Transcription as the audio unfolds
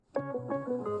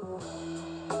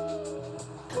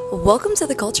Welcome to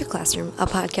the Culture Classroom, a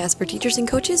podcast for teachers and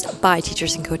coaches by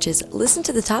teachers and coaches. Listen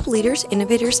to the top leaders,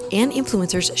 innovators, and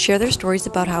influencers share their stories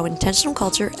about how intentional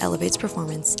culture elevates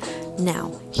performance.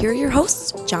 Now, here are your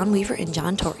hosts, John Weaver and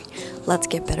John Torrey. Let's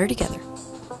get better together.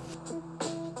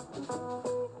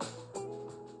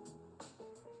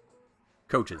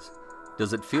 Coaches,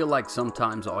 does it feel like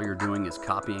sometimes all you're doing is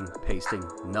copying, pasting,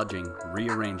 nudging,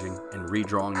 rearranging, and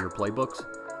redrawing your playbooks?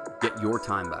 Get your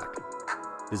time back.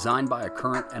 Designed by a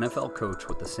current NFL coach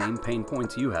with the same pain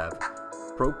points you have,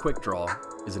 Pro Quick Draw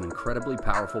is an incredibly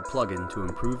powerful plugin to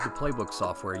improve the playbook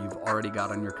software you've already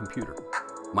got on your computer,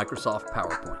 Microsoft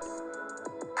PowerPoint.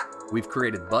 We've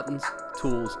created buttons,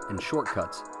 tools, and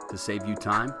shortcuts to save you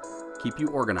time, keep you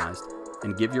organized,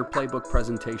 and give your playbook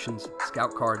presentations,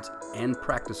 scout cards, and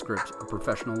practice scripts a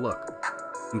professional look,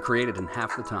 and created in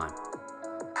half the time.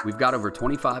 We've got over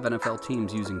 25 NFL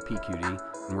teams using PQD,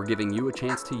 and we're giving you a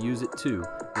chance to use it too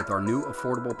with our new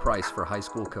affordable price for high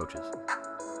school coaches.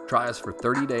 Try us for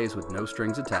 30 days with no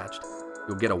strings attached.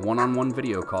 You'll get a one-on-one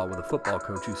video call with a football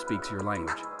coach who speaks your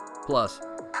language. Plus,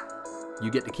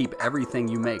 you get to keep everything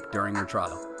you make during your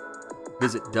trial.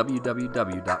 Visit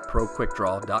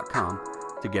www.proquickdraw.com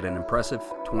to get an impressive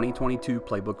 2022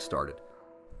 playbook started.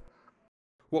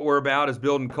 What we're about is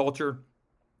building culture,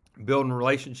 building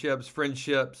relationships,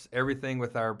 friendships, everything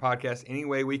with our podcast. Any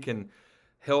way we can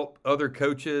help other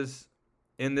coaches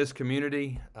in this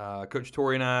community. Coach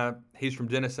Torrey and I, he's from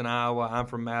Denison, Iowa. I'm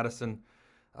from Madison,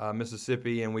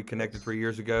 Mississippi, and we connected 3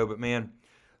 years ago. But, man,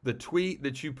 the tweet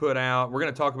that you put out, we're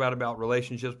going to talk about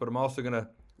relationships, but I'm also going to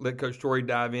let Coach Torrey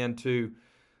dive into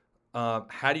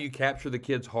how do you capture the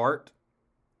kid's heart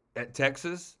at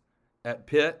Texas, at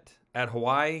Pitt, at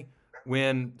Hawaii,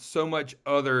 when so much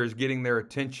other is getting their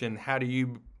attention. How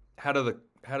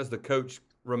does the coach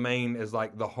remain as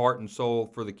like the heart and soul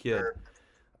for the kid?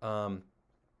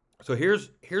 So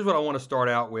here's what I want to start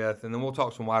out with, and then we'll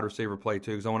talk some wide receiver play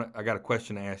too, because I got a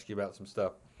question to ask you about some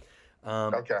stuff.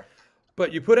 Okay.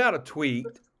 But you put out a tweet,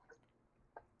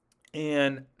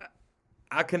 and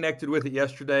I connected with it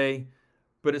yesterday.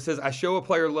 But it says, I show a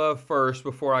player love first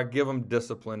before I give them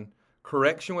discipline.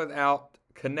 Correction without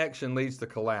connection leads to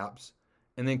collapse.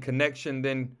 And then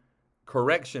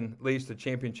correction leads to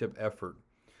championship effort.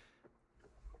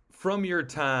 From your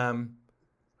time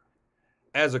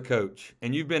as a coach,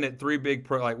 and you've been at three big,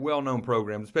 well-known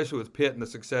programs, especially with Pitt and the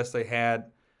success they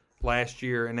had last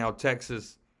year and now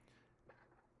Texas,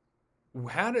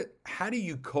 how do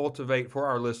you cultivate, for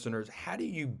our listeners, how do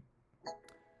you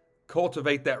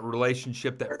cultivate that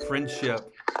relationship, that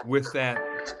friendship with that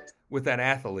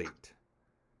athlete?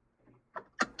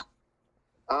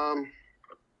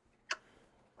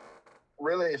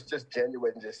 Really, it's just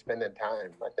genuine, just spending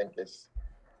time. I think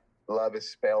love is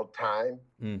spelled time,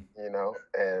 and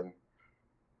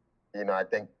I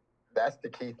think that's the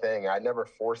key thing. I never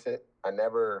force it. I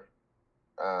never,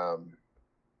 I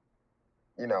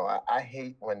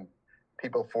hate when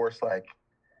people force, like,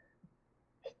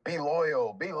 be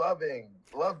loyal, be loving,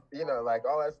 love, like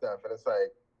all that stuff. And it's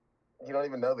like, you don't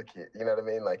even know the kid. You know what I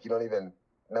mean? Like, you don't even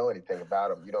know anything about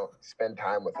him. You don't spend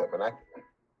time with him.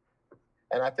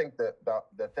 And I think that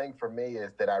the thing for me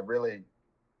is that I really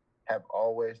have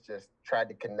always just tried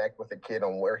to connect with a kid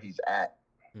on where he's at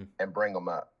and bring him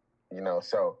up,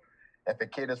 So if a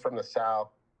kid is from the South,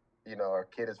 or a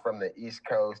kid is from the East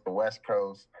Coast, the West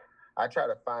Coast, I try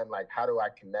to find, like, how do I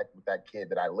connect with that kid?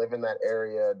 Did I live in that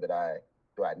area? Do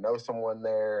I know someone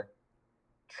there?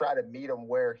 Try to meet him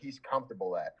where he's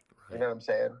comfortable at. Right. You know what I'm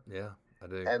saying? Yeah, I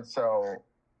do. And so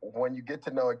when you get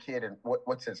to know a kid and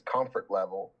what's his comfort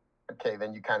level, okay,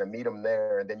 then you kind of meet him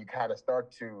there, and then you kind of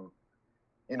start to,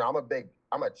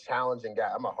 I'm a challenging guy.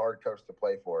 I'm a hard coach to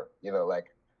play for.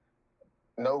 Like,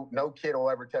 no kid will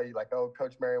ever tell you, like, oh,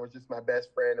 Coach Marion was just my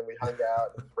best friend and we hung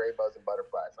out and rainbows and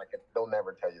butterflies. Like, they'll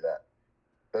never tell you that.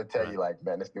 They'll tell you, like,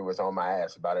 man, this dude was on my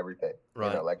ass about everything.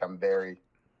 Right. Like, I'm very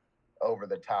over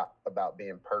the top about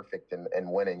being perfect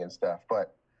and winning and stuff.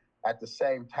 But at the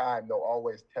same time, they'll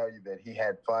always tell you that he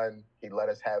had fun. He let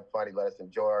us have fun. He let us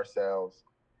enjoy ourselves.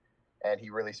 And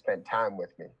he really spent time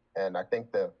with me. And I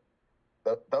think those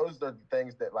are the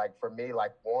things that, like, for me,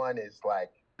 like, one is,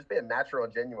 like, just being natural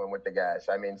and genuine with the guys.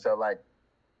 I mean, so, like,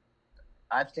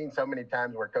 I've seen so many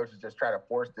times where coaches just try to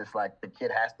force this, like, the kid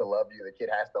has to love you, the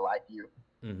kid has to like you.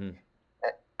 Mm-hmm.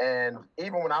 And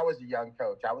even when I was a young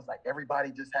coach, I was like, everybody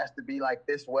just has to be like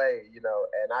this way, and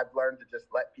I've learned to just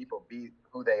let people be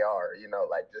who they are,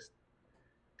 like, just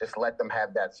let them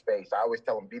have that space. I always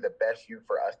tell them, be the best you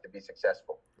for us to be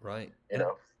successful. Right. You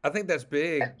know? I think that's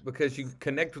big because you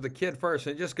connect with the kid first.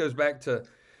 And it just goes back to,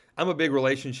 I'm a big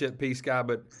relationship piece guy,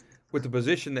 but with the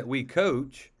position that we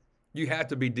coach, you have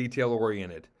to be detail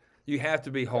oriented. You have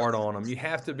to be hard on them. You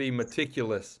have to be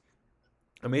meticulous.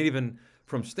 I mean, even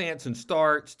from stance and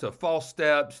starts to false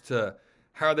steps to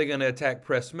how are they going to attack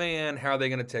press man? How are they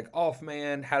going to attack off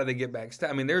man? How do they get back?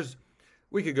 I mean,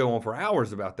 we could go on for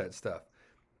hours about that stuff.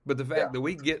 But the fact that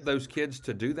we get those kids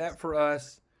to do that for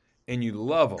us and you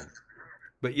love them,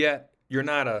 but yet you're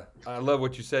not I love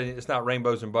what you said. It's not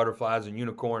rainbows and butterflies and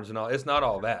unicorns and all. It's not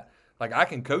all that. Like, I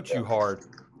can coach you hard,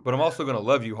 but I'm also going to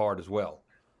love you hard as well.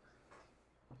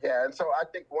 Yeah, and so I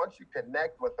think once you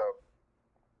connect with them,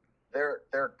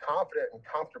 they're confident and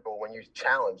comfortable when you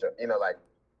challenge them. You know, like,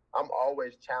 I'm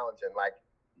always challenging. Like,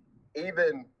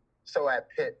 even so at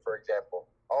Pitt, for example,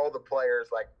 all the players,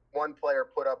 like, one player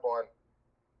put up on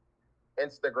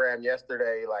Instagram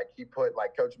yesterday, like, he put,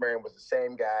 like, Coach Marion was the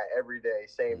same guy every day,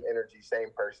 same energy, same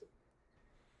person.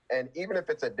 And even if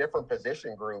it's a different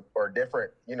position group or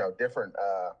different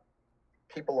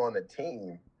people on the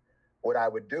team, what I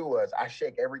would do was I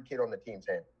shake every kid on the team's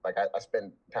hand. Like, I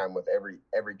spend time with every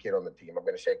kid on the team. I'm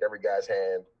going to shake every guy's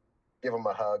hand, give him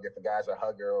a hug if the guy's a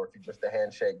hugger or if he's just a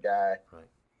handshake guy. Right.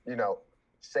 You know,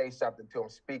 say something to him,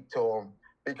 speak to him.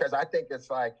 Because I think it's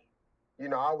like, you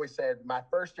know, I always said my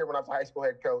first year when I was a high school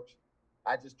head coach,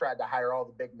 I just tried to hire all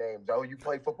the big names. Oh, you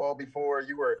played football before?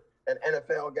 You were an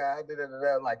NFL guy?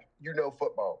 Like, you know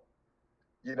football.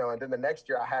 You know, and then the next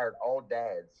year I hired all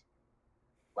dads.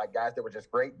 Like, guys that were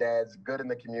just great dads, good in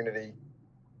the community,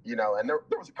 you know, and there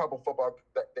was a couple football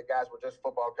that guys were just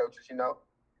football coaches, you know,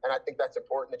 and I think that's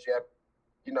important that you have,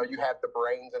 you know, you have the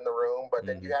brains in the room, but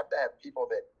then you have to have people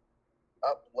that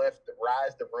uplift,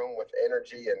 rise the room with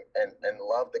energy and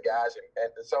love the guys.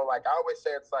 And so, like, I always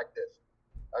say it's like this.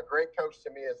 A great coach to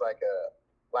me is like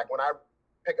when I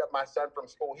pick up my son from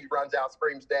school, he runs out,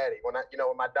 screams, "Daddy." When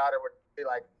my daughter would be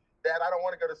like, "Dad, I don't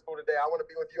want to go to school today. I want to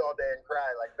be with you all day," and cry.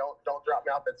 Like, don't drop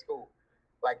me off at school.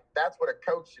 Like, that's what the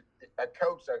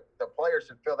players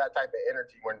should feel that type of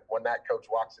energy when that coach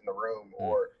walks in the room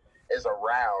or is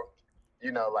around.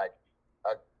 You know, like,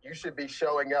 you should be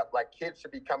showing up. Like, kids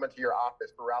should be coming to your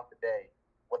office throughout the day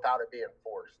without it being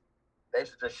forced. They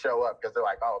should just show up because they're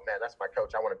like, "Oh man, that's my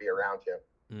coach. I want to be around him."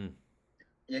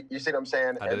 You see what I'm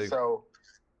saying? I do. So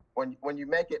when you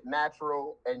make it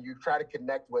natural and you try to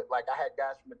connect with, like, I had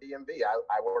guys from the DMV.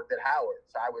 I worked at Howard,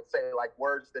 so I would say, like,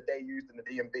 words that they used in the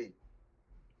DMV,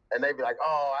 and they'd be like,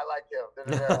 "Oh, I like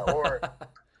him." Or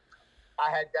I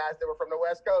had guys that were from the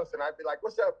West Coast, and I'd be like,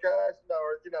 "What's up, cuz?"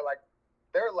 Like,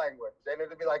 their language, and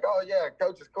it'd be like, "Oh yeah,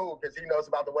 coach is cool because he knows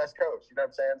about the West Coast." You know what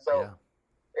I'm saying? So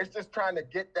it's just trying to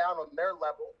get down on their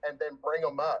level and then bring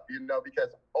them up, you know,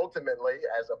 because ultimately,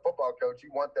 as a football coach, you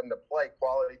want them to play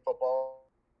quality football.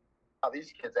 How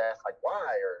these kids ask, like,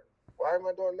 why am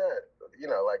I doing that? You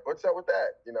know, like, what's up with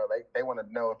that? You know, they want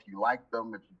to know if you like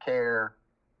them, if you care,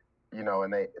 you know,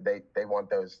 and they want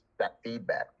that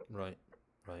feedback. Right.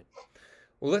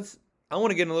 Well, I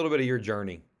want to get in a little bit of your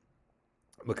journey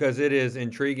because it is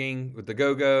intriguing with the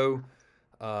go-go,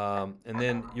 and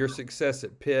then your success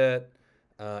at Pitt,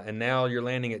 and now you're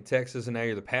landing at Texas, and now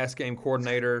you're the pass game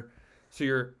coordinator. So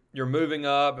you're moving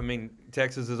up. I mean,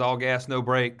 Texas is all gas, no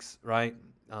brakes, right?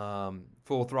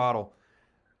 Full throttle.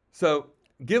 So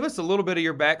give us a little bit of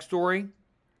your backstory,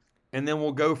 and then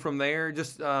we'll go from there.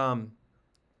 Just and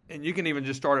you can even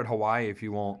just start at Hawaii if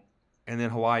you want, and then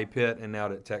Hawaii, Pitt, and now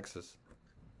to Texas.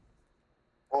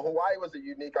 Well, Hawaii was a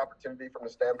unique opportunity from the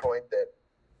standpoint that,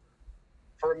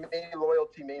 for me,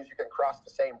 loyalty means you can cross the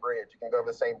same bridge. You can go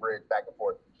over the same bridge back and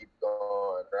forth and keep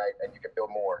going, right? And you can build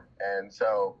more. And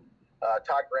so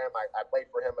Todd Graham, I played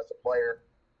for him as a player.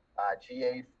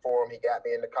 GA'd for him. He got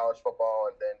me into college football.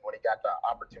 And then when he got the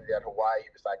opportunity at Hawaii, he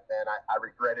was like, "Man, I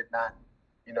regretted not,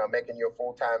 you know, making you a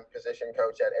full-time position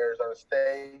coach at Arizona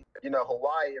State." You know,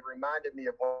 Hawaii, it reminded me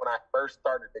of when I first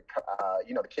started to,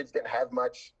 you know, the kids didn't have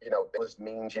much, you know, it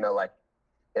means, you know, like,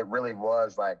 it really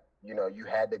was like, you know, you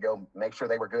had to go make sure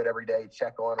they were good every day,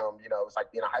 check on them. You know, it was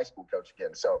like being a high school coach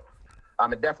again. So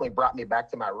it definitely brought me back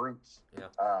to my roots,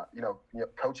 you know,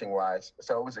 coaching wise.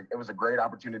 So it was a great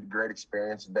opportunity, great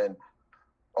experience. And then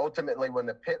ultimately when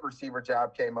the Pitt receiver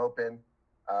job came open,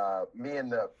 me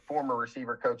and the former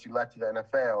receiver coach who left to the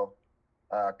NFL,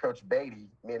 Coach Beatty,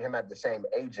 me and him had the same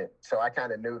agent. So I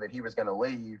kind of knew that he was going to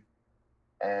leave.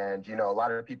 And, you know, a lot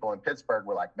of the people in Pittsburgh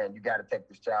were like, "Man, you got to take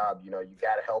this job. You know, you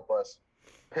got to help us."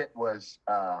 Pitt was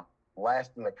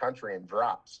last in the country in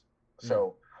drops.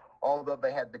 So although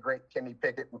they had the great Kenny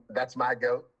Pickett, that's my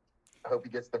GOAT. I hope he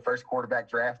gets the first quarterback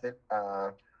drafted.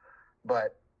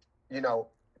 But, you know,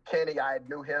 Kenny, I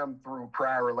knew him through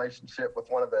prior relationship with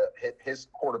one of his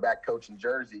quarterback coach in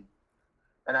Jersey.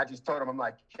 And I just told him, I'm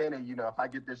like, Kenny, you know, if I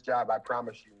get this job, I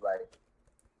promise you, like,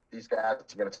 these guys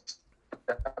are going to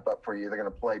step up for you. They're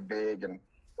going to play big, and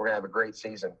we're going to have a great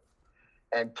season.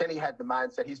 And Kenny had the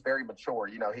mindset. He's very mature.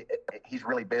 You know, he's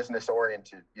really business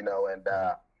oriented, you know, and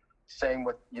same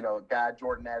with, you know, guy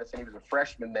Jordan Addison. He was a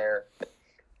freshman there,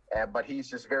 but he's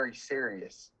just very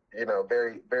serious, you know,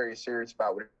 very, very serious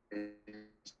about what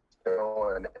he's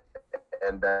doing.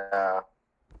 And,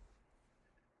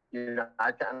 you know,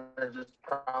 I kind of just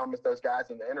promised those guys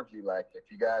in the interview, like,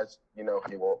 if you guys, you know,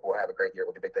 we'll have a great year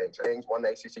with the big things. Things won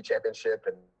the ACC championship,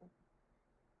 and,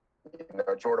 you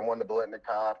know, Jordan won the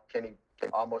Biletnikoff. Kenny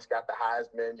almost got the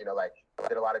Heisman, you know, like,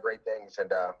 did a lot of great things. And,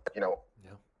 you know,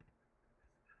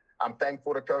 I'm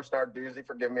thankful to Coach Narduzzi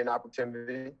for giving me an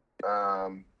opportunity.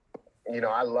 You know,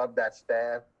 I love that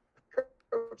staff,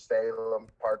 Coach Salem,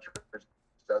 Partridge,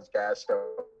 those guys.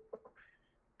 So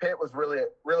Pitt was really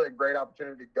a great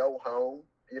opportunity to go home.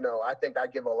 You know, I think I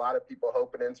give a lot of people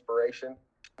hope and inspiration,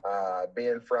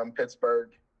 being from Pittsburgh.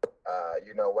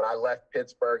 You know, when I left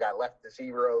Pittsburgh, I left as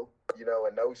zero, you know,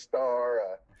 a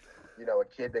no-star, you know, a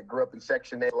kid that grew up in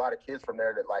Section 8. A lot of kids from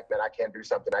there that, like, man, I can't do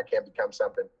something. I can't become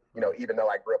something, you know, even though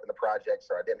I grew up in the projects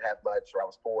or I didn't have much or I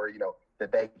was poor, you know,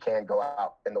 that they can go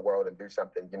out in the world and do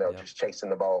something, you know, just chasing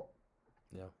the ball.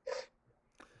 Yeah.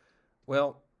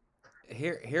 Well,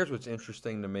 here's what's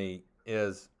interesting to me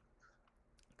is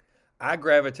I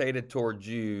gravitated towards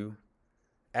you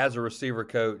as a receiver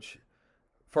coach,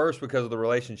 first because of the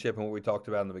relationship and what we talked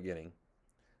about in the beginning.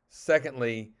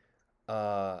 Secondly,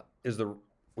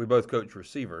 we both coach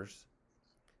receivers.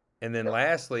 And then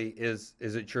lastly is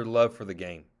it your love for the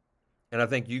game. And I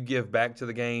think you give back to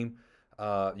the game.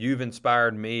 You've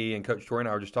inspired me, and Coach Torrey and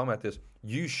I were just talking about this.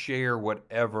 You share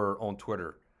whatever on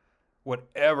Twitter,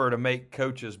 whatever to make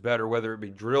coaches better, whether it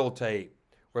be drill tape,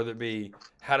 whether it be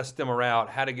how to stem a route,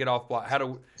 how to get off block,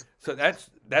 so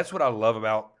that's what I love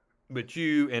about. But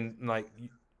you, and like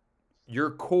at your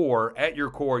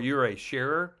core, you're a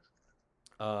sharer,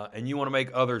 and you want to make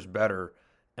others better.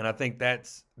 And I think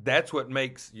that's what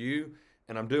makes you.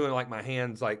 And I'm doing like my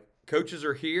hands, like coaches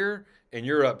are here and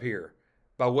you're up here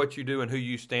by what you do and who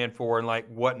you stand for and like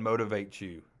what motivates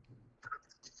you.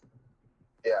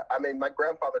 Yeah, I mean, my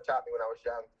grandfather taught me when I was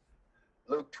young,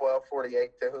 Luke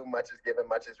 12:48, to whom much is given,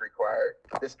 much is required.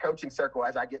 This coaching circle,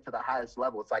 as I get to the highest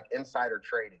level, it's like insider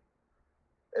trading.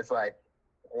 It's like,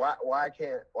 why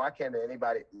can't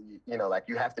anybody, you know, like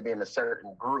you have to be in a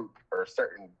certain group or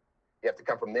you have to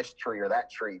come from this tree or that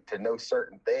tree to know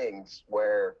certain things,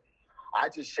 where I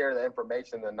just share the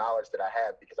information and the knowledge that I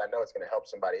have because I know it's going to help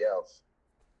somebody else,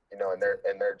 you know, in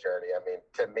their journey. I mean,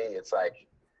 to me, it's like,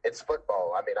 it's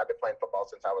football. I mean, I've been playing football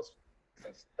since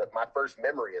my first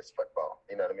memory is football,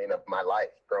 you know what I mean, of my life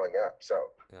growing up.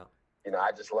 So, you know,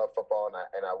 I just love football, and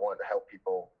I want to help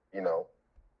people, you know,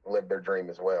 live their dream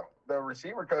as well. The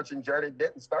receiver coaching journey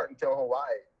didn't start until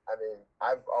Hawaii. I mean,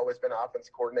 I've always been an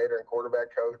offense coordinator and quarterback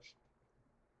coach.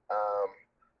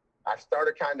 I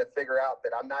started kind of figure out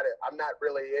that I'm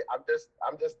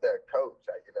just a coach.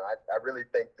 I really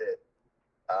think that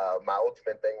my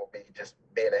ultimate thing will be just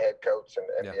being a head coach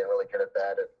and being really good at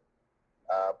that.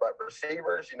 But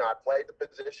receivers, you know, I played the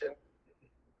position.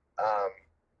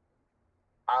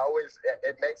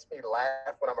 It makes me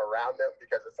laugh when I'm around them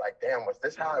because it's like, damn, was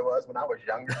this how I was when I was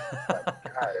younger? Like,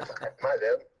 God, am I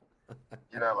them?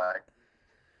 You know, like,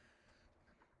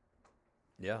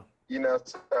 you know,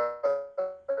 so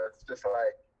it's just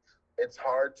like, it's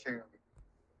hard to,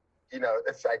 you know,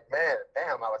 it's like, man,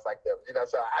 damn, I was like them, you know,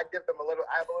 so I have a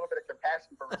little bit of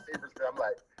compassion for receivers because I'm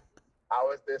like, I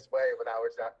was this way when I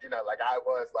was young, you know, like I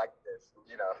was like this,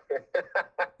 you know.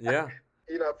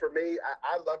 You know, for me,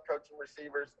 I love coaching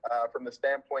receivers from the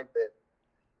standpoint that,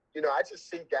 you know, I just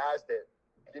see guys that,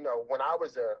 you know, when I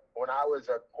was a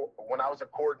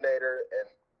coordinator, and,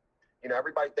 you know,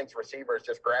 everybody thinks receivers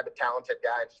just grab a talented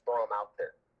guy and just throw him out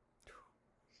there.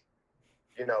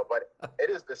 You know, but it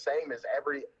is the same as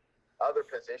every other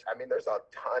position. I mean, there's a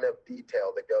ton of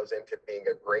detail that goes into being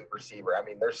a great receiver. I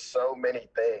mean, there's so many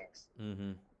things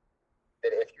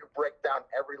that if you break down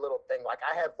every little thing, like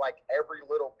I have like every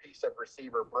little piece of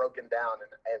receiver broken down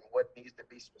and what needs to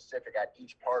be specific at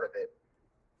each part of it.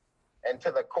 And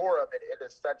to the core of it, it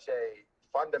is such a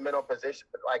fundamental position,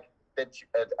 like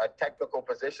a technical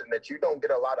position that you don't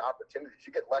get a lot of opportunities.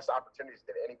 You get less opportunities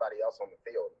than anybody else on the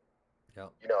field.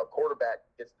 You know, a quarterback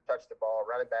gets to touch the ball,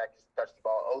 running back gets to touch the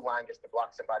ball, O-line gets to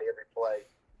block somebody every play.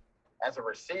 As a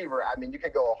receiver, I mean, you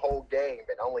can go a whole game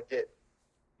and only get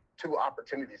 2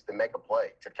 opportunities to make a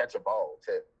play, to catch a ball,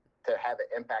 to have an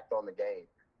impact on the game,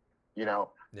 you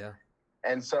know?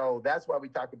 And so that's why we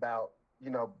talk about, you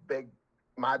know, big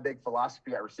my big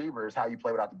philosophy at receiver is how you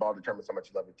play without the ball determines how much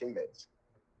you love your teammates.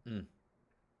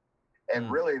 And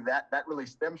really that really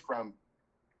stems from,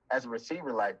 as a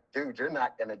receiver, like, dude, you're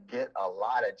not going to get a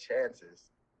lot of chances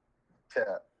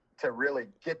to really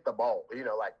get the ball. You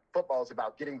know, like, football is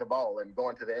about getting the ball and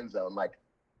going to the end zone. Like,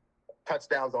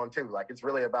 touchdowns on too. Like, it's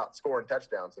really about scoring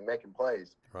touchdowns and making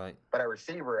plays. Right. But a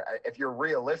receiver, if you're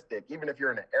realistic, even if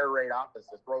you're in an air raid offense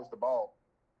that throws the ball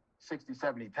 60,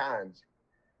 70 times,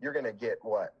 you're going to get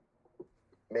what?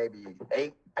 Maybe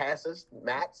 8 passes,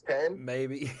 max 10?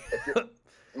 Maybe.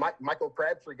 Michael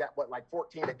Crabtree got, what, like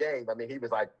 14 a game? I mean, he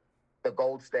was like the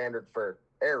gold standard for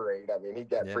air raid. I mean, he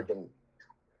got freaking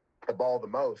the ball the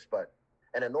most. But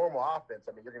in a normal offense,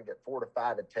 I mean, you're going to get 4 to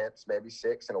 5 attempts, maybe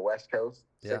 6 in a West Coast,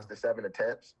 6 to 7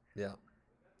 attempts. Yeah.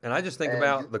 And I just think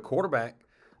about the quarterback.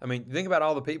 I mean, think about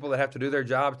all the people that have to do their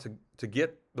job to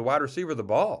get the wide receiver the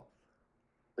ball.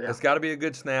 Yeah. It's got to be a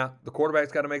good snap. The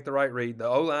quarterback's got to make the right read. The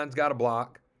O-line's got to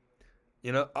block.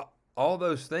 You know, all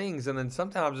those things. And then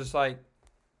sometimes it's like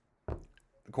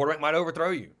the quarterback might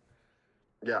overthrow you.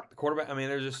 Yeah. The quarterback, I mean,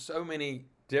 there's just so many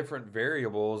different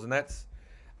variables. And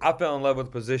I fell in love with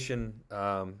the position.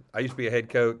 I used to be a head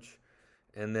coach,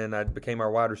 and then I became our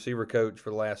wide receiver coach for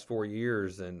the last 4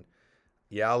 years. And,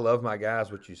 yeah, I love my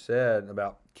guys, what you said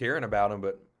about caring about them,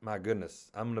 but my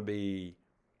goodness, I'm going to be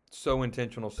so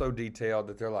intentional, so detailed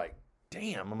that they're like,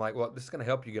 damn. I'm like, well, this is going to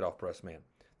help you get off press man.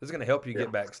 This is going to help you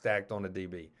get back stacked on the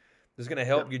DB. This is going to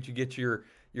help you get your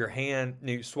hand,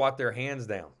 you swat their hands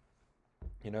down.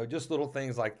 You know, just little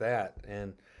things like that.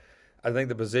 And I think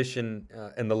the position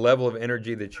and the level of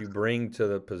energy that you bring to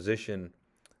the position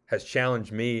has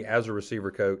challenged me as a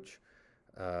receiver coach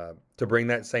to bring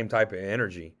that same type of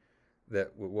energy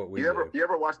that what we do. You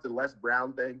ever watched the Les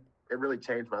Brown thing? It really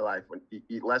changed my life. When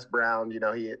Les Brown, you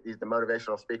know, he's the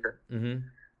motivational speaker. Mm-hmm.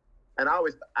 And I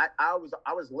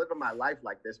was living my life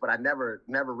like this, but I never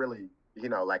really, you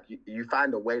know, like you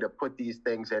find a way to put these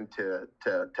things into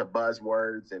to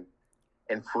buzzwords and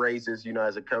phrases, you know,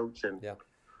 as a coach. And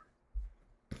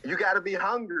you got to be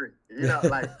hungry, you know,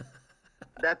 like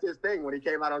that's his thing when he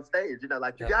came out on stage, you know,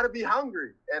 like you got to be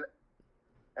hungry.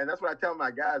 And that's what I tell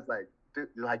my guys, like, dude,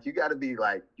 like you got to be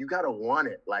like, you got to want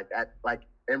it, like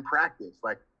in practice.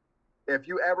 Like if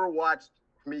you ever watched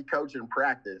me coach in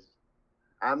practice,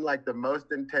 I'm like the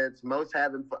most intense, most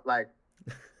having fun. Like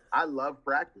I love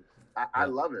practice. I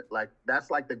love it. Like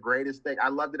that's like the greatest thing. I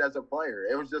loved it as a player.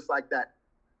 It was just like that.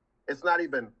 It's not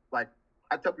even like,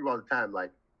 I tell people all the time,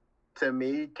 like, to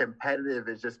me, competitive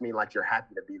is just mean like you're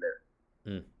happy to be there.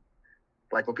 Mm.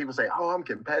 Like when people say, "Oh, I'm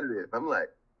competitive," I'm like,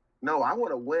 no, I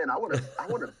want to win. I want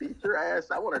to beat your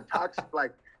ass. I want to touch.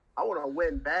 Like, I want to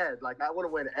win bad. Like, I want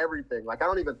to win everything. Like, I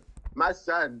don't even. My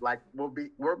son, like, we'll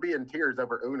be in tears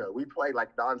over Uno. We play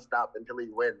like nonstop until he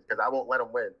wins because I won't let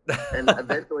him win. And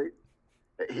eventually,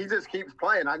 he just keeps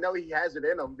playing. I know he has it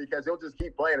in him because he'll just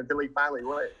keep playing until he finally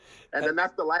wins. And then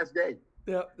that's the last game.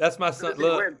 Yeah, that's my son.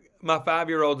 Look, my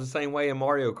 5-year-old's the same way in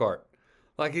Mario Kart.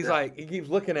 Like, he's like, he keeps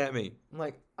looking at me. I'm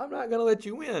like, I'm not going to let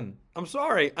you win. I'm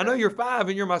sorry. I know you're 5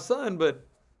 and you're my son, but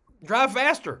drive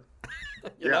faster.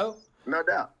 you know? No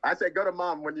doubt. I say go to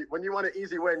mom. When you want an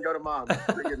easy win, go to mom.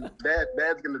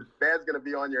 Dad's gonna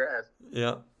be on your ass.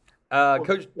 Yeah.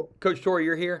 Coach Torrey,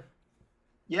 you're here?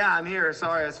 Yeah, I'm here.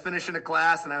 Sorry, I was finishing a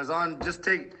class and I was on just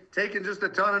taking just a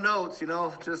ton of notes, you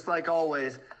know, just like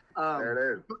always. There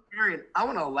it is. Arian, I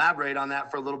want to elaborate on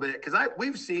that for a little bit because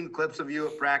we've seen clips of you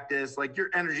at practice. Like your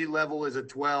energy level is a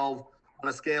 12 on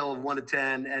a scale of 1 to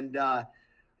 10, and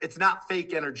it's not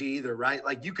fake energy either, right?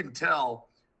 Like you can tell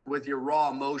with your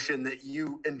raw emotion that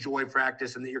you enjoy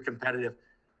practice and that you're competitive.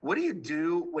 What do you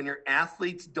do when your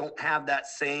athletes don't have that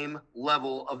same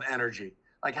level of energy?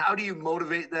 Like how do you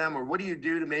motivate them, or what do you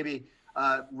do to maybe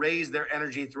raise their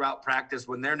energy throughout practice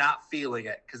when they're not feeling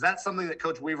it? Because that's something that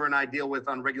Coach Weaver and I deal with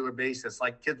on a regular basis.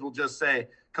 Like kids will just say,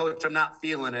 "Coach, I'm not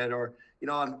feeling it," or you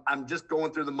know, I'm just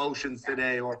going through the motions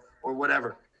today, or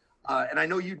whatever. And I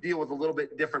know you deal with a little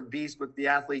bit different beast with the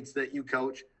athletes that you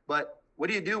coach, but what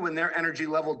do you do when their energy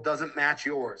level doesn't match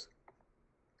yours?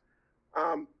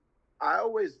 I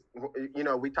always, you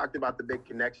know, we talked about the big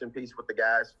connection piece with the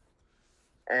guys.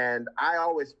 And I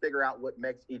always figure out what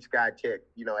makes each guy tick.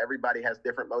 You know, everybody has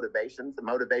different motivations. The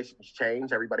motivations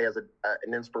change. Everybody has an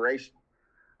inspiration.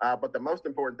 But the most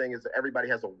important thing is that everybody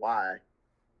has a why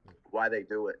they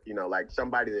do it. You know, like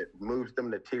somebody that moves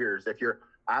them to tears.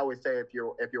 I always say, if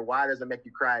your why doesn't make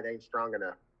you cry, it ain't strong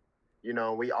enough. You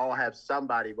know, we all have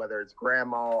somebody, whether it's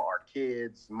grandma or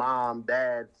kids, mom,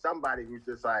 dad, somebody who's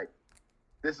just like,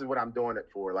 this is what I'm doing it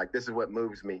for. Like, this is what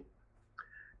moves me.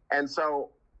 And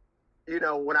so, you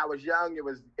know, when I was young, it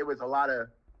was a lot of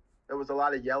It was a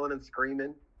lot of yelling and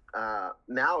screaming.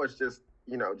 Now it's just,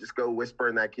 just go whisper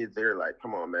in that kid's ear, like,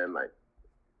 come on, man, like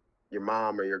your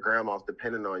mom or your grandma's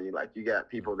depending on you. Like you got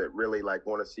people that really like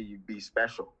want to see you be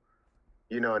special,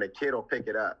 and a kid will pick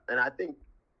it up. And I think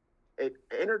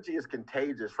energy is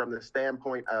contagious from the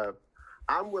standpoint of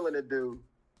I'm willing to do,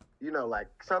 like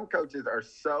some coaches are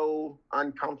so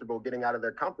uncomfortable getting out of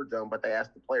their comfort zone, but they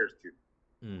ask the players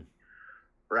to.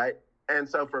 Right. And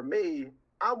so for me,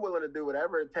 I'm willing to do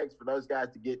whatever it takes for those guys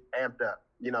to get amped up.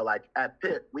 Like at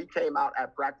Pitt, we came out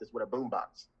at practice with a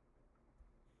boombox.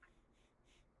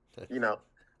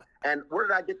 And where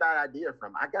did I get that idea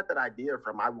from? I got that idea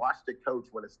from, I watched a coach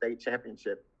win a state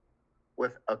championship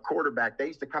with a quarterback. They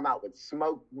used to come out with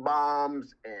smoke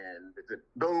bombs and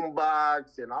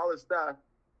boombox and all this stuff.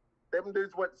 Them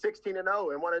dudes went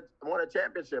 16-0 and won a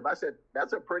championship. I said,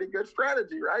 that's a pretty good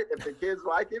strategy, right? If the kids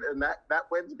like it and that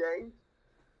wins games,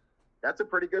 that's a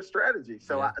pretty good strategy.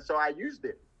 So I used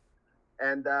it.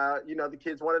 And, the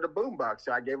kids wanted a boombox.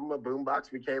 So I gave them a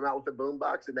boombox. We came out with a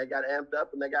boombox and they got amped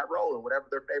up and they got rolling. Whatever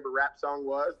their favorite rap song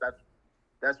was,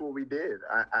 that's what we did.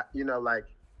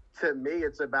 To me,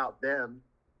 it's about them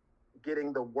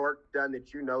getting the work done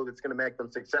that's going to make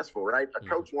them successful, right? A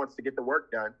coach wants to get the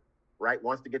work done, right?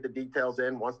 Wants to get the details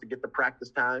in, wants to get the practice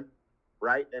time,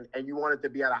 right? And you want it to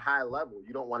be at a high level.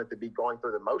 You don't want it to be going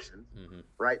through the motions,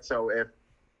 right? So if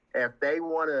they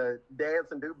want to dance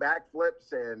and do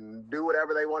backflips and do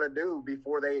whatever they want to do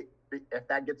if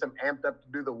that gets them amped up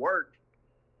to do the work,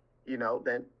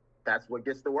 then that's what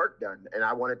gets the work done. And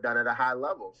I want it done at a high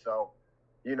level. So,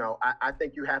 I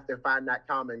think you have to find that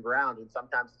common ground. And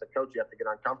sometimes as a coach, you have to get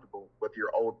uncomfortable with your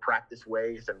old practice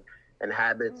ways and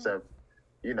habits of,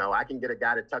 I can get a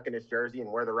guy to tuck in his jersey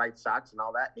and wear the right socks and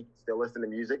all that. He can still listen to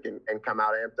music and come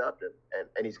out amped up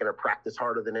and he's going to practice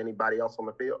harder than anybody else on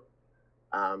the field.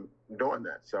 Doing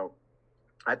that. So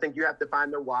I think you have to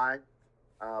find their why.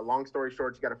 Long story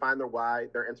short, you got to find their why,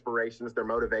 their inspirations, their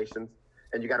motivations,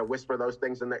 and you got to whisper those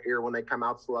things in their ear when they come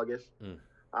out sluggish.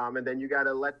 And then you got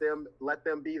to let them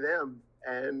be them.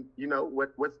 And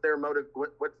what's their motive?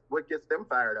 What gets them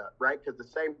fired up, right? Because the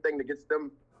same thing that gets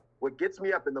them, what gets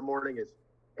me up in the morning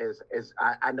is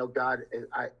I know God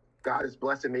is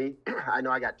blessing me. I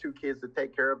know I got 2 kids to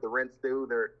take care of. The rent's due.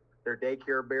 Their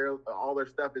daycare bill, all their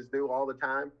stuff is due all the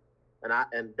time.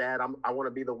 And Dad, I want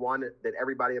to be the one that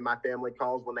everybody in my family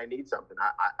calls when they need something.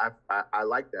 I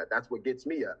like that. That's what gets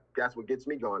me up. That's what gets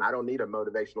me going. I don't need a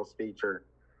motivational speech or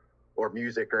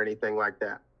music or anything like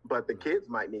that. But the kids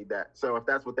might need that. So if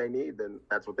that's what they need, then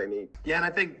that's what they need. Yeah, and I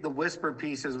think the whisper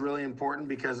piece is really important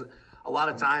because a lot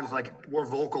of times, like, we're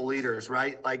vocal leaders,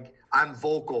 right? Like, I'm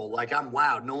vocal, like, I'm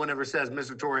loud. No one ever says,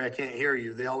 Mr. Torrey, I can't hear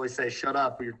you. They always say, shut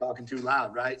up, or you're talking too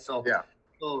loud, right? So,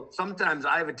 So sometimes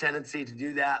I have a tendency to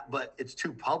do that, but it's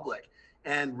too public.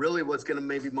 And really what's going to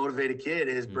maybe motivate a kid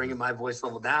is bringing my voice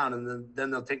level down, and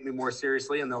then they'll take me more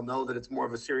seriously, and they'll know that it's more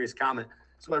of a serious comment.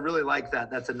 So I really like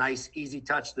that. That's a nice, easy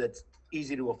touch that's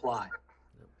easy to apply.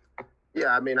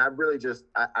 Yeah, I mean, I really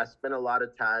I spend a lot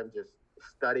of time just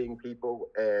studying people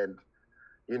and,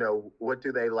 what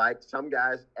do they like? Some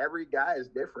guys, every guy is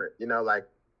different, like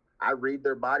I read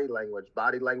their body language.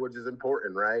 Body language is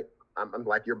important, right? I'm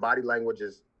like, your body language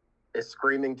is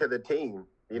screaming to the team,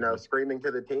 screaming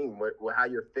to the team with how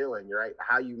you're feeling, right?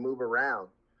 How you move around.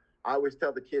 I always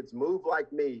tell the kids, move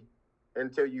like me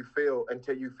until you feel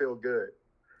good.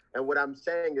 And what I'm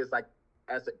saying is, like,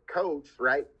 as a coach,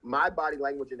 right, my body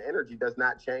language and energy does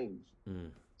not change.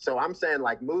 So I'm saying,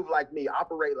 like, move like me,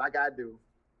 operate like I do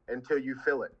until you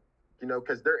feel it,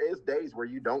 because there is days where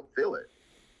you don't feel it.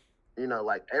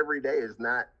 Like, every day is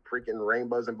not freaking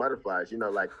rainbows and butterflies.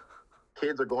 Like,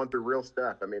 kids are going through real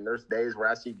stuff. I mean, there's days where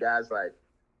I see guys like,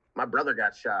 my brother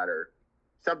got shot or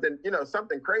something,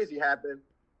 something crazy happened.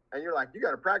 And you're like, you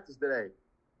got to practice today,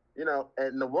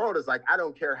 and the world is like, I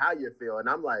don't care how you feel. And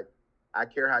I'm like, I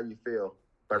care how you feel.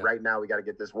 But right now we got to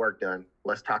get this work done.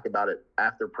 Let's talk about it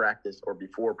after practice or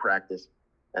before practice.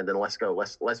 And then let's go.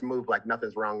 Let's move like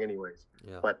nothing's wrong anyways.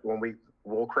 Yeah. But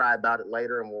we'll cry about it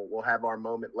later and we'll have our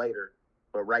moment later.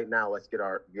 But right now, let's get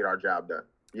our job done.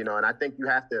 And I think you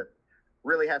have to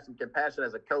really have some compassion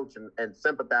as a coach and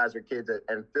sympathize with kids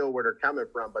and feel where they're coming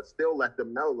from, but still let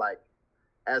them know, like,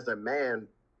 as a man,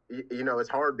 it's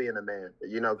hard being a man,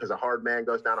 because a hard man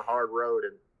goes down a hard road.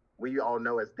 And we all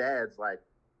know as dads, like,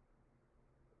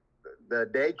 the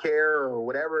daycare or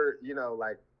whatever,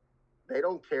 like, they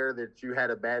don't care that you had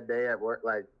a bad day at work.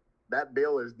 Like, that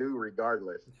bill is due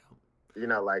regardless.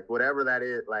 Like, whatever that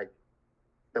is, like,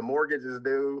 the mortgage is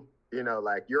due,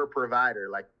 like, you're a provider.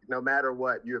 Like, no matter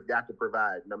what, you have got to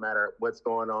provide, no matter what's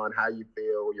going on, how you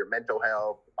feel, your mental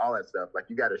health, all that stuff. Like,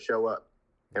 you got to show up.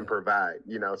 and provide,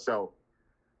 so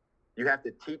you have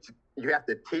to teach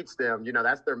them,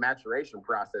 that's their maturation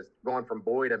process, going from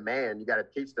boy to man. You got to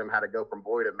teach them how to go from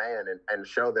boy to man and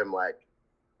show them like,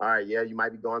 all right, yeah, you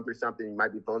might be going through something, you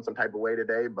might be feeling some type of way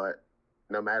today, but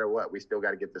no matter what, we still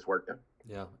got to get this work done.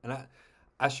 Yeah. And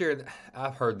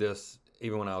I've heard this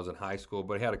even when I was in high school,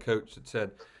 but I had a coach that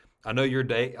said, I know your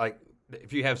day, like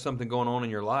if you have something going on in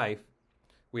your life,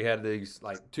 we had these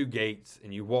like 2 gates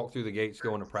and you walk through the gates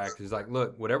going to practice. He's like,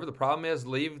 look, whatever the problem is,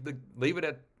 leave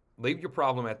your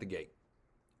problem at the gate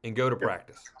and go to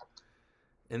practice.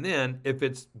 And then if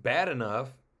it's bad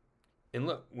enough, and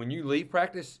look, when you leave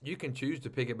practice, you can choose to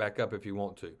pick it back up if you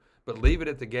want to, but leave it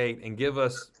at the gate and give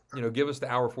us the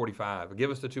hour 45,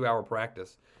 give us the 2-hour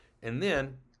practice. And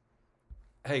then,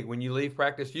 hey, when you leave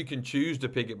practice, you can choose to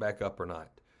pick it back up or not.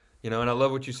 And I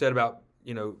love what you said about,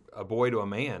 a boy to a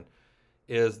man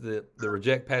is the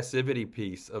reject passivity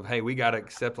piece of, hey, we got to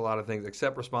accept a lot of things,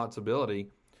 accept responsibility,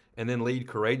 and then lead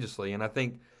courageously. And I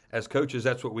think as coaches,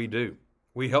 that's what we do.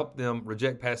 We help them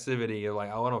reject passivity of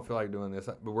like, oh, I don't feel like doing this,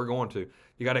 but we're going to.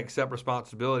 You got to accept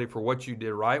responsibility for what you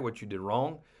did right, what you did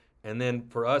wrong. And then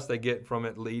for us, they get from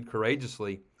it, lead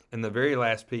courageously. And the very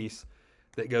last piece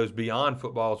that goes beyond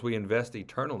football is we invest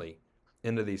eternally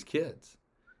into these kids.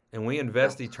 And we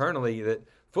invest eternally that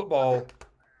football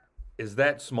is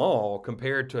that small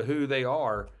compared to who they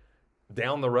are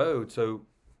down the road. So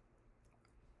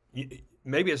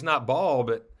maybe it's not ball,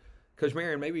 but Coach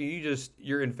Marion, maybe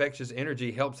your infectious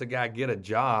energy helps a guy get a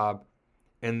job,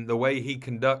 and the way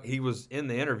he was in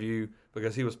the interview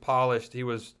because he was polished, he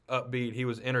was upbeat, he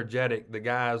was energetic. The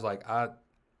guy's like, I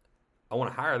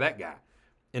want to hire that guy,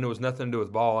 and it was nothing to do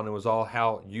with ball, and it was all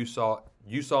how you saw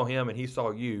him and he saw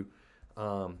you,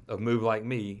 of move like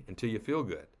me until you feel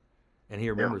good, and he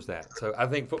remembers that. So I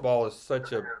think football is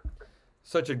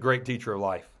such a great teacher of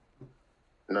life.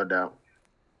 No doubt.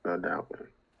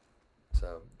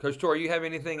 So, Coach Tor, you have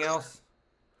anything else?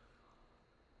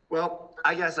 Well,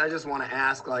 I guess I just want to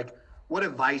ask, like, what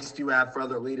advice do you have for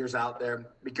other leaders out there?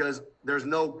 Because there's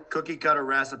no cookie cutter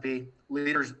recipe.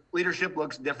 Leadership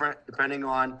looks different depending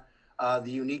on the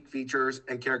unique features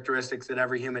and characteristics that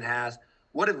every human has.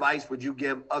 What advice would you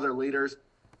give other leaders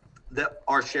that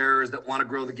are sharers, that want to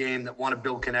grow the game, that want to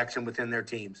build connection within their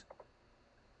teams?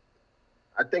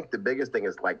 I think the biggest thing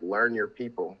is like learn your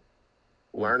people,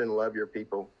 learn and love your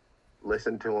people.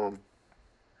 Listen to them,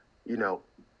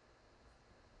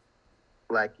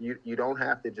 like you don't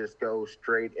have to just go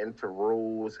straight into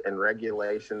rules and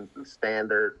regulations and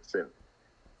standards and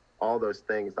all those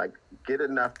things. Like get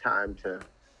enough time to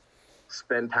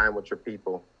spend time with your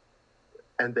people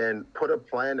and then put a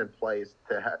plan in place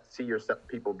to see your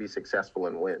people be successful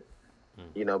and win,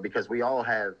 because we all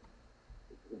have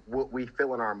what we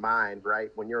feel in our mind, right?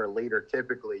 When you're a leader,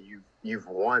 typically you've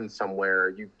won somewhere,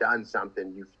 you've done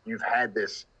something, you've had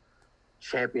this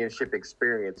championship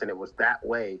experience, and it was that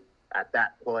way at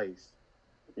that place,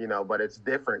 but it's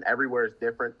different. Everywhere is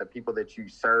different. The people that you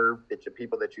serve, the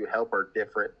people that you help are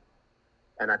different.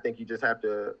 And I think you just have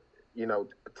to,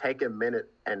 take a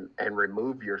minute and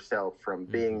remove yourself from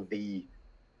being the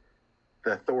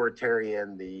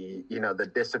authoritarian,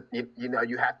 the discipline.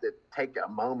 You have to take a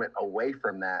moment away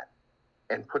from that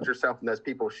and put yourself in those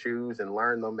people's shoes and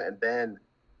learn them, and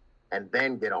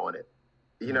then get on it.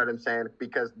 You know what I'm saying?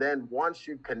 Because then once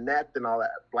you connect and all that,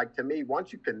 like to me,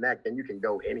 once you connect, then you can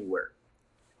go anywhere.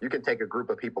 You can take a group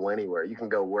of people anywhere. You can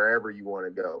go wherever you want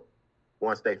to go.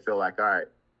 Once they feel like, all right,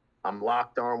 I'm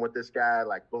locked on with this guy,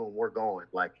 like boom, we're going.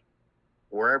 Like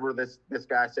wherever this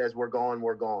guy says we're going.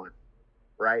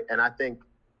 Right. And I think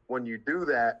when you do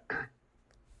that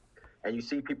and you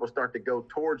see people start to go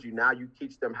towards you, now you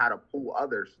teach them how to pull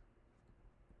others.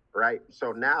 Right.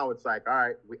 So now it's like, all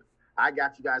right, I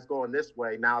got you guys going this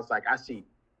way. Now it's like, I see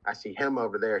him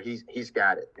over there. He's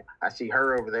got it. I see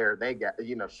her over there. They got,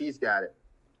 she's got it.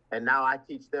 And now I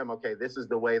teach them, okay, this is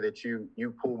the way that you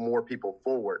pull more people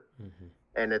forward. Mm-hmm.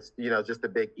 And it's, just a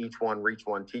big each one, reach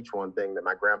one, teach one thing that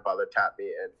my grandfather taught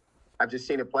me. And I've just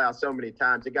seen it play out so many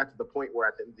times. It got to the point where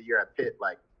at the end of the year at Pitt,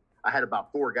 like I had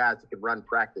about 4 guys that could run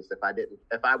practice.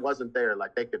 If I wasn't there,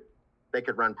 like they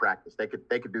could run practice. They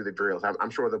could do the drills. I'm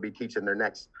sure they'll be teaching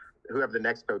whoever the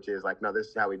next coach is, like, no, this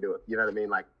is how we do it. You know what I mean?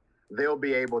 Like they'll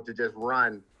be able to just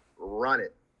run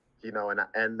it,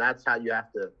 and that's how you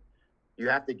have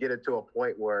to get it to a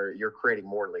point where you're creating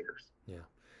more leaders. Yeah.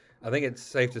 I think it's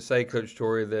safe to say, Coach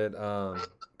Torrey, that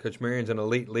Coach Marion's an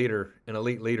elite leader, and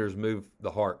elite leaders move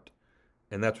the heart,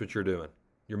 and that's what you're doing.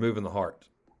 You're moving the heart.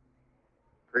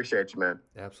 Appreciate you, man.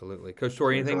 Absolutely. Coach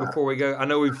Torrey, anything before we go? I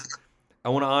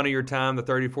want to honor your time, the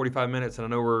 30, 45 minutes, and I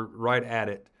know we're right at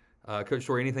it. Coach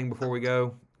Torrey, anything before we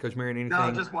go? Coach Marion, anything?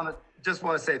 No, just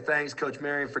want to say thanks, Coach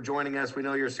Marion, for joining us. We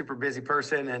know you're a super busy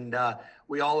person, and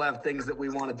we all have things that we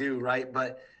want to do, right?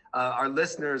 But our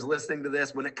listeners listening to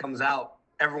this when it comes out,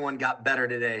 everyone got better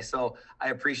today. So I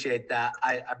appreciate that.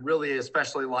 I really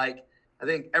especially I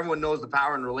think everyone knows the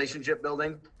power in relationship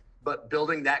building, but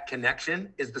building that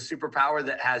connection is the superpower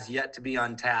that has yet to be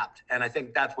untapped. And I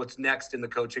think that's what's next in the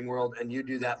coaching world, and you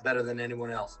do that better than anyone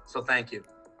else. So thank you.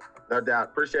 No doubt.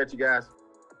 Appreciate you guys.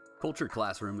 Culture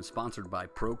Classroom is sponsored by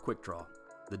Pro Quick Draw,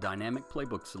 the dynamic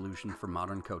playbook solution for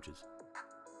modern coaches.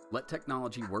 Let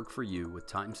technology work for you with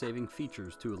time-saving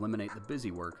features to eliminate the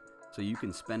busy work so you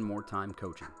can spend more time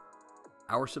coaching.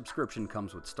 Our subscription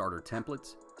comes with starter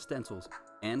templates, stencils,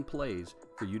 and plays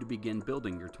for you to begin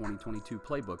building your 2022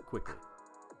 playbook quickly.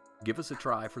 Give us a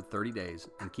try for 30 days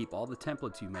and keep all the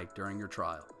templates you make during your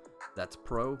trial. That's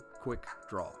Pro Quick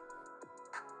Draw.